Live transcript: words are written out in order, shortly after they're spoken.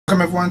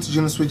Welcome everyone to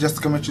Junosuede, just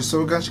to come at you. So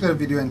we're going to check out a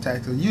video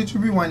entitled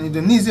YouTube Rewind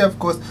Indonesia, of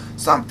course,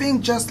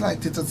 something just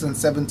like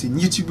 2017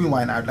 YouTube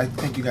Rewind. I'd like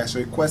to thank you guys for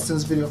requesting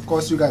this video. Of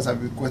course, you guys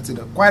have requested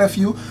quite a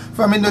few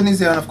from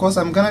Indonesia, and of course,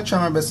 I'm going to try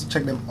my best to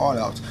check them all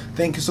out.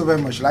 Thank you so very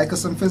much. Like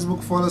us on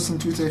Facebook, follow us on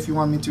Twitter. If you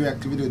want me to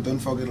react to the video, don't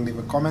forget to leave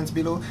a comment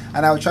below,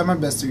 and I will try my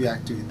best to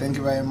react to it. Thank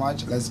you very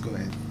much. Let's go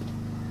ahead.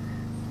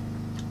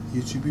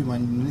 YouTube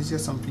Rewind Indonesia,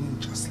 something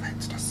just like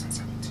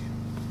 2017.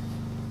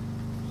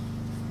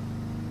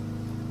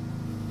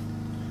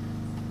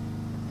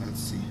 Let's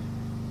see.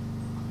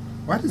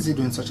 Why is he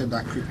doing such a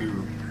dark, creepy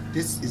room?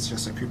 This is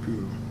just a creepy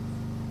room.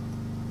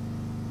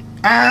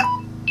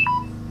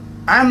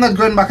 I'm not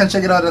going back and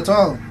check it out at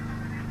all.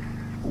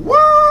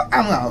 What?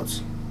 I'm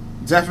out.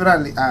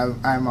 Definitely,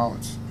 I'm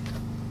out.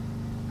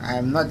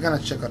 I'm not gonna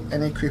check out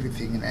any creepy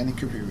thing in any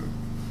creepy room.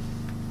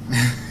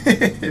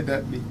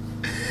 That me.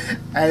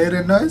 I hear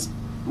a noise.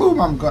 Boom!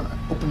 I'm gonna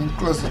open and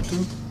close it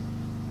too.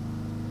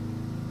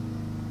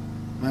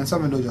 Man,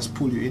 something don't just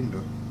pull you in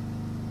though.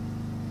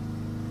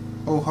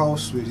 Oh, how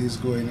sweet he's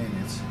going in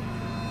it.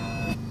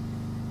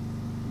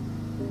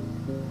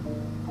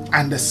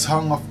 And the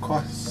song, of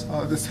course,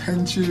 of the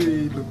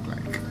century look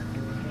like.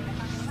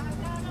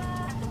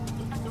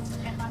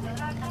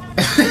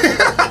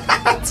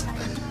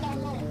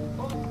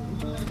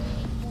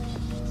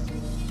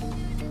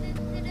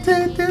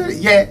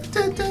 Yeah.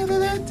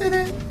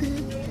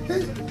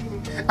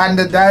 And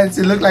the dance,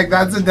 it looked like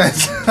that's the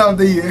dance of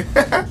the year.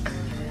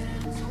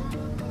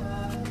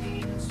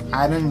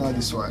 I didn't know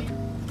this one.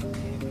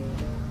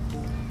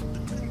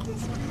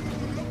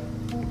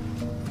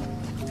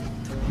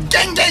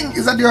 Gang gang!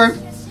 Is that yours?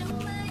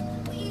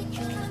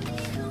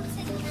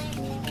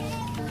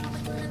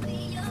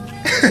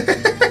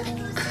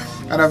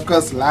 And of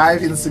course,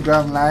 live,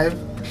 Instagram live.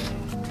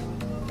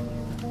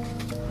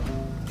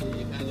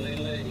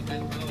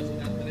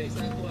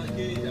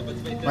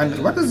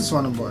 Man, what is this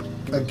one about?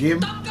 A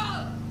game?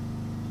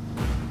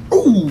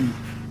 Ooh!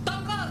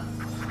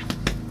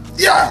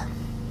 Yeah!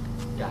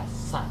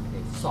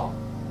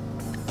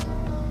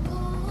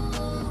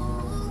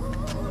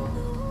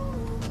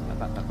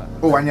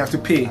 Oh, and you have to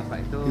pay.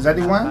 Is that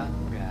the one?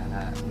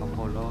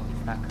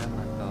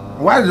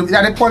 Why are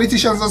they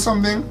politicians or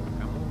something?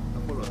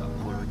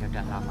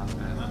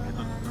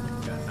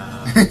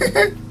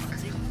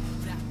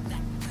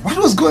 What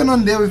was going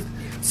on there with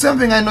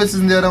something I noticed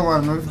in the other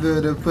one with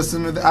the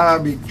person with the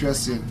Arabic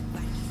dressing?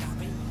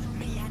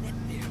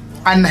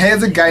 And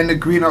here's a guy in the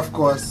green, of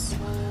course.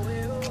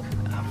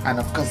 And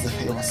of course the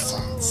famous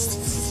songs.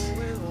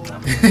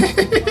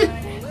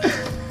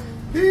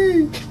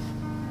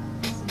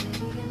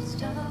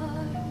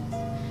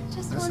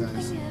 That's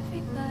nice.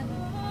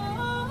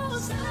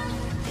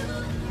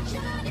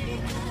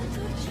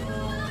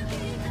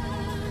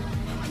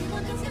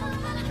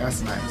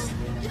 That's nice.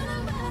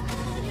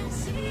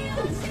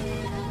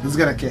 This is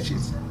gonna catch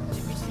it.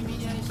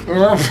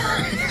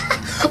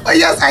 Oh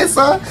yes, I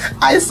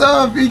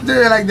saw a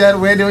picture like that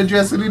where they were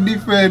dressed really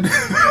different.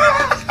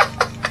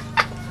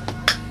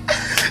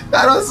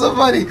 That was so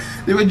funny.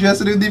 They were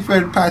dressed in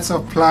different parts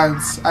of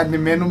plants, and the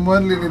men were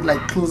modeling it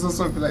like clothes or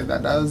something like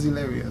that. That was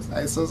hilarious.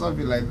 I saw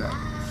something like that.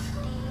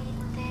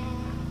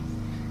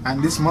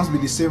 And this must be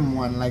the same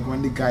one, like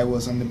when the guy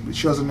was on the,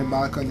 she was on the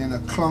balcony and a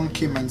clown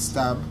came and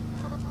stabbed.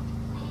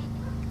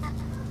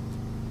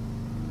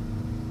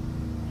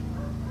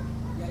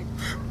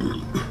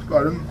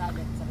 Pardon?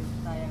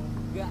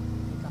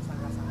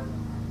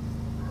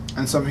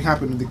 And something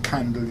happened with the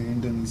candle in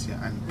Indonesia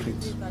and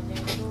plate.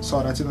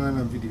 Saw that in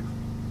another video.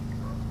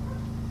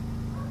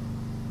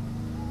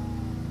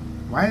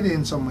 Why are they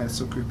in somewhere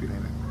so creepy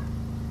like that?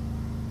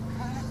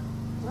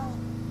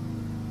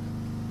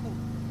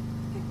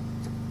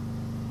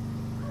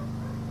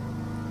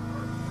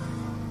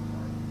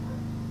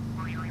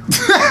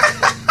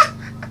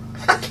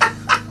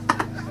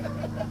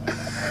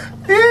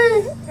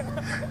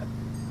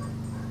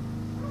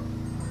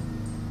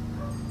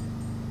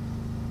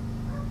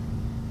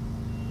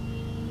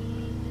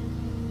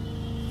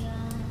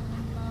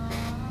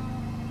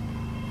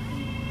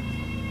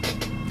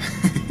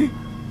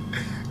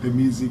 The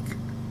music.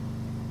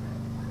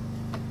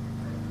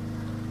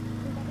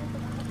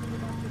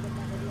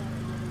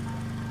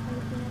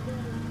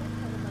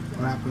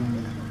 What happened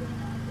there?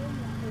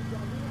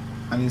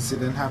 An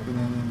incident happening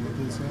in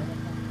Indonesia.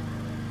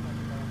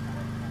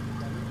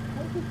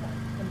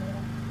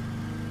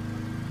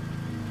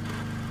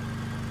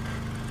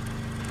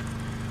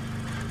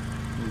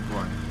 Oh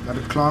boy. That a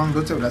clown?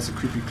 Don't tell me that's a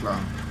creepy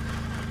clown.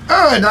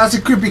 Oh, that's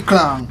a creepy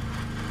clown.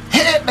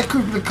 Hit the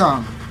creepy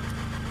clown.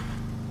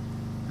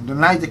 I don't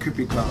like the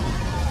creepy clown.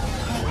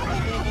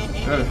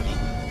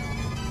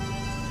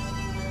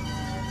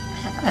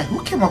 Hey,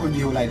 who came up with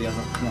the whole idea of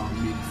a clown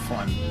being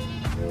fun?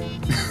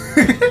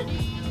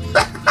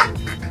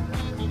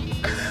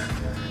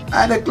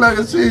 And the clown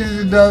is swinging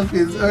the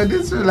dolphins. Oh,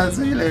 this will be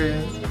so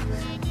hilarious.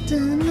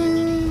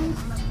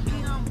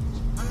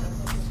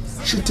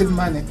 Shooting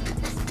money.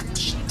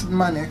 Shooting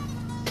money.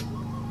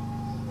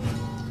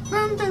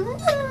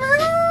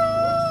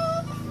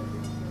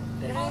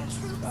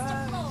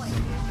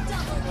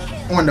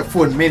 On the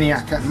phone,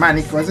 maniac,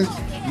 was it?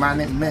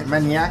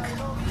 Maniac.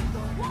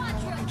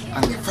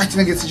 And they're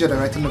fighting against each other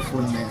right on the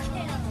phone there.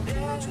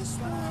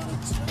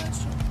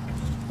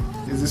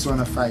 Is this one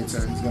a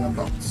fighter? He's gonna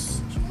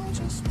bounce.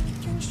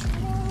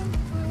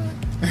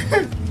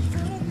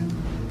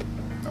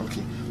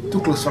 Okay,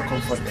 too close for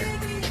comfort there.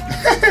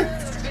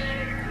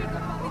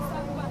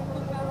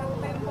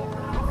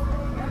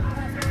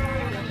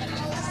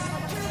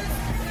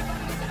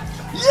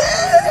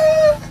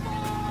 Yeah!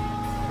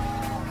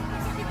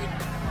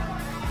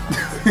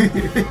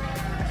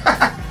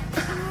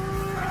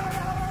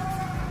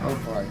 Oh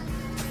boy.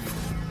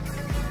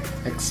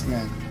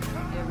 X-Men.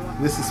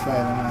 This is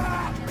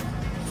Spider-Man.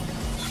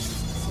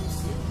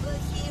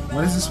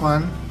 What is this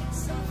one?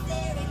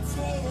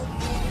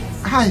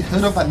 I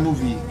heard of that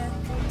movie.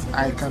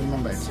 I can't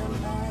remember it.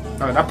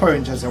 Oh, that Power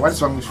Ranger. What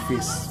is wrong with your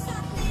face?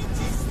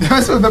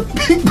 What's with the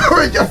pink Power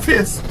Ranger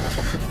face?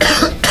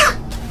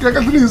 I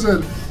can't believe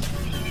it.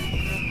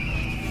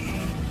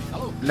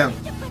 No.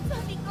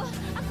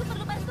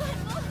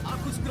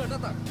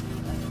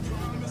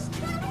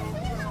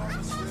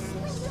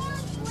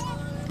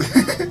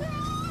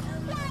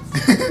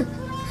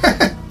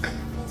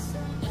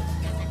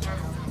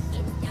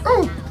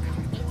 Oh.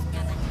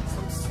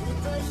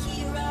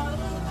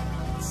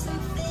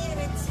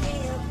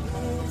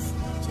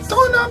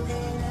 Turn up.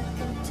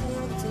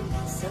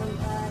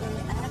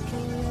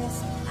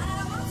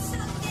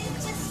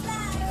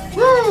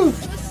 Woo.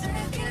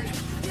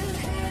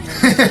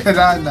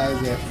 That's nice,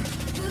 yeah.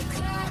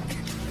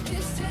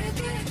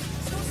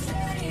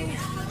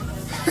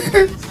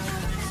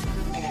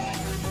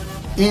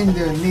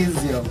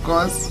 Indonesia, of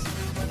course.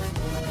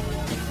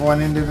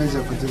 Born in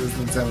Indonesia for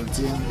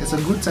 2017. It's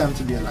a good time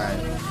to be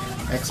alive.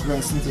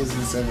 Experienced in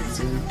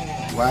 2017.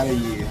 What a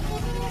year.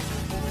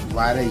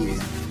 What a year.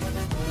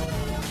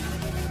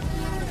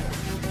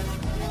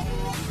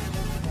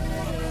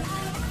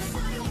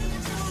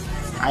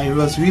 I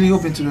was really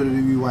hoping to do the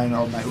rewind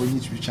of my own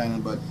YouTube channel,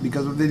 but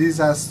because of the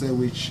disaster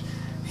which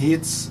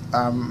hits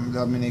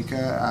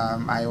Dominica,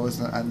 I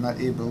am not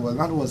able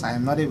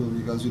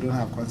because we don't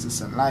have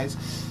consistent lights.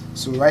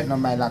 So right now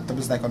my laptop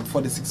is like on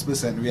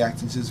 46%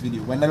 reacting to this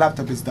video. When the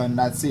laptop is done,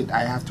 that's it.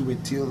 I have to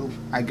wait till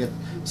I get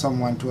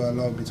someone to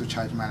allow me to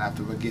charge my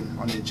laptop again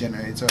on the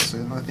generator. So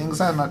you know, things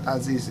are not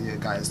as easy,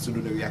 guys, to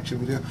do the reaction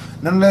video.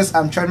 Nonetheless,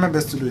 I'm trying my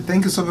best to do it.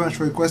 Thank you so very much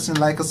for requesting.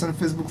 Like us on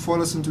Facebook,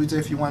 follow us on Twitter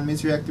if you want me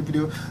to react to the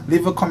video.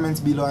 Leave a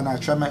comment below and I'll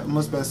try my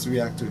most best to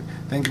react to it.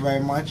 Thank you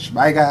very much.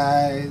 Bye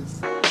guys.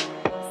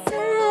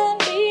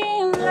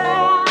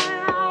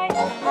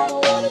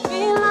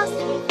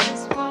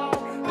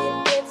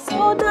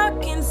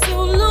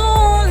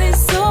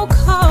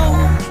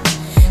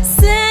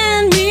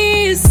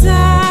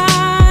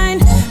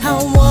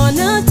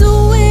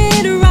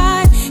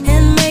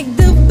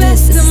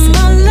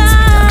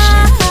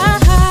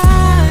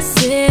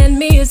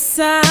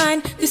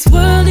 This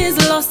world is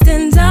lost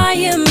and I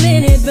am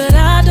in it, but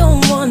I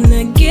don't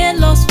wanna get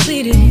lost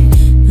with it.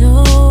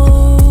 No,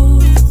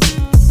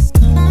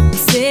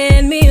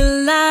 send me a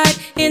light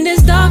in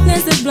this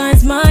darkness that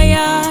blinds my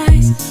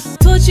eyes.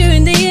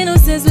 Torturing the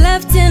innocence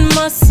left in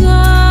my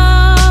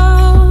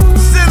soul.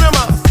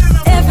 Cinema.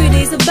 Every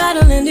day's a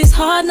battle in this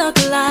hard knock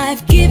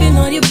life. Giving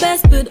all your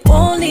best, but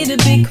only to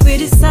be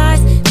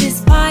criticized,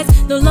 despised.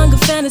 No longer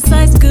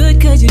fantasize good,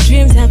 cause your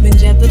dreams have been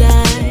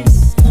jeopardized.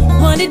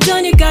 Want it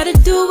done, you gotta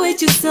do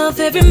it yourself.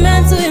 Every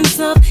man to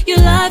himself. Your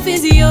life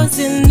is yours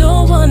and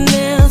no one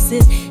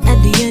else's.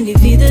 At the end,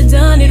 you've either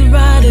done it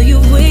right or you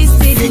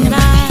wasted your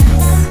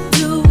life.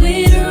 Do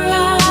it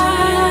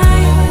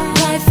right.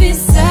 Life is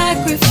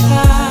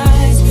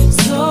sacrifice,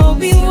 so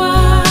be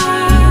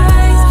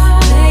wise.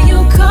 Play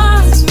your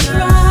cards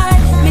right.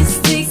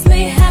 Mistakes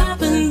may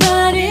happen,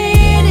 but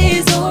it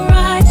is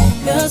alright,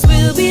 cause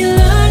we'll be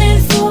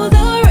learning for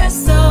the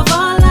rest of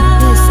our lives.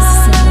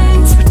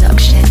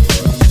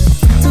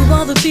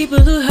 All the people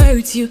who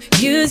hurt you,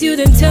 use you,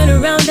 then turn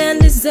around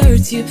and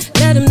desert you.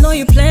 Let them know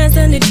your plans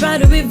and they try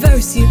to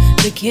reverse you.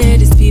 Look here,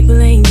 these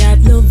people ain't got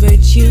no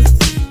virtue.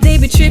 They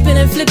be tripping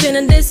and flipping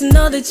and this and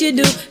all that you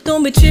do.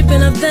 Don't be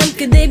tripping of them,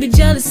 cause they be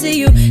jealous of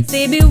you.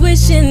 They be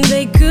wishing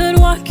they could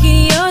walk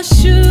in your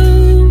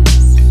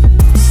shoes.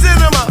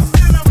 Cinema.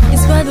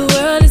 It's what the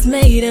world is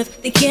made of.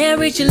 They can't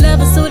reach your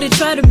level, so they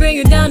try to bring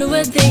you down to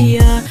where they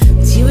are.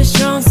 But you are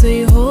strong, so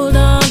you hold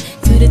on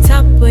to the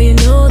top where you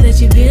know that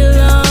you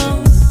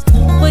belong.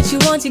 What you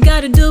want, you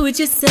gotta do it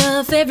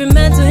yourself. Every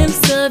man to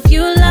himself.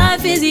 Your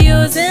life is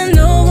yours and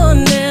no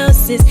one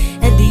else's.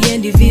 At the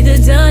end, you've either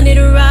done it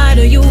right